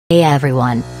Hey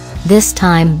everyone. This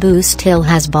time Boostly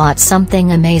has bought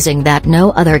something amazing that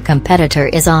no other competitor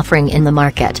is offering in the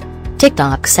market.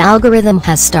 TikTok's algorithm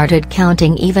has started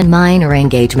counting even minor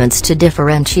engagements to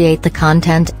differentiate the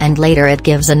content, and later it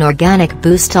gives an organic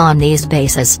boost on these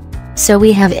bases. So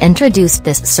we have introduced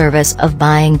this service of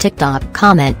buying TikTok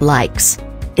comment likes.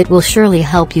 It will surely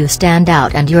help you stand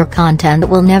out and your content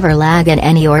will never lag in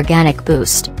any organic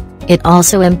boost. It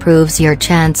also improves your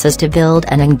chances to build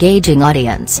an engaging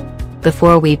audience.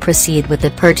 Before we proceed with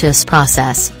the purchase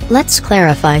process, let's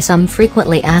clarify some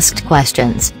frequently asked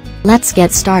questions. Let's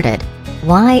get started.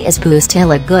 Why is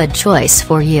Boostly a good choice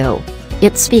for you?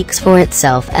 It speaks for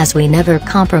itself, as we never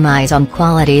compromise on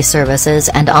quality services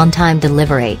and on-time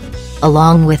delivery.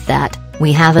 Along with that,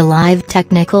 we have a live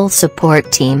technical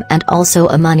support team and also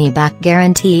a money-back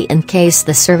guarantee in case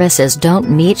the services don't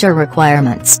meet your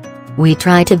requirements. We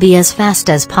try to be as fast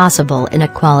as possible in a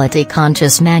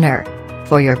quality-conscious manner.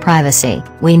 For your privacy,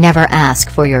 we never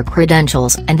ask for your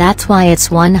credentials, and that's why it's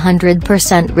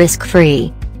 100%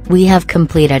 risk-free. We have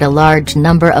completed a large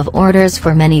number of orders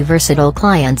for many versatile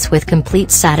clients with complete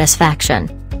satisfaction.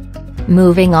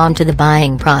 Moving on to the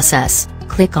buying process,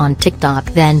 click on TikTok,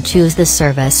 then choose the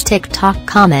service TikTok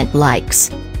comment likes.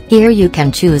 Here you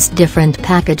can choose different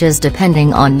packages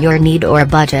depending on your need or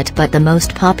budget, but the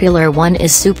most popular one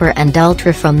is Super and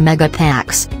Ultra from Mega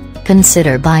Packs.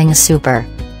 Consider buying Super.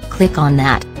 Click on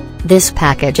that. This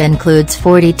package includes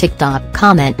 40 TikTok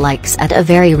comment likes at a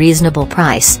very reasonable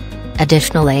price.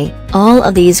 Additionally, all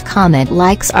of these comment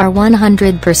likes are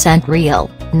 100% real,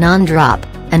 non-drop,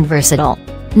 and versatile.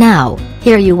 Now,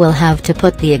 here you will have to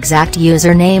put the exact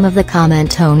username of the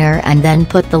comment owner and then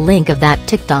put the link of that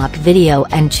TikTok video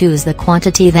and choose the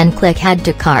quantity, then click Add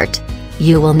to Cart.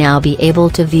 You will now be able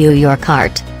to view your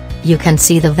cart. You can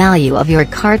see the value of your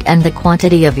cart and the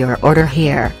quantity of your order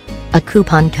here. A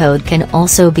coupon code can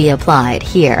also be applied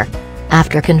here.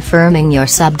 After confirming your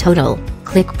subtotal,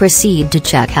 click Proceed to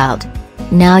checkout.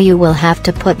 Now you will have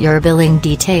to put your billing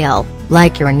detail,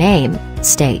 like your name,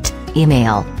 state,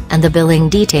 email, and the billing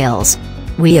details.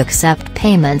 We accept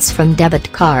payments from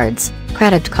debit cards,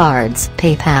 credit cards,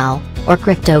 PayPal, or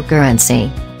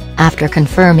cryptocurrency. After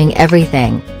confirming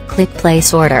everything, click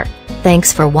Place Order.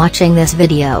 Thanks for watching this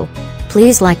video.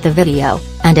 Please like the video,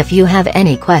 and if you have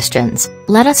any questions,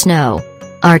 let us know.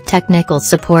 Our technical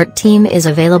support team is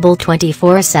available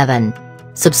 24/7.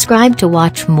 Subscribe to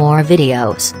watch more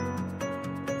videos.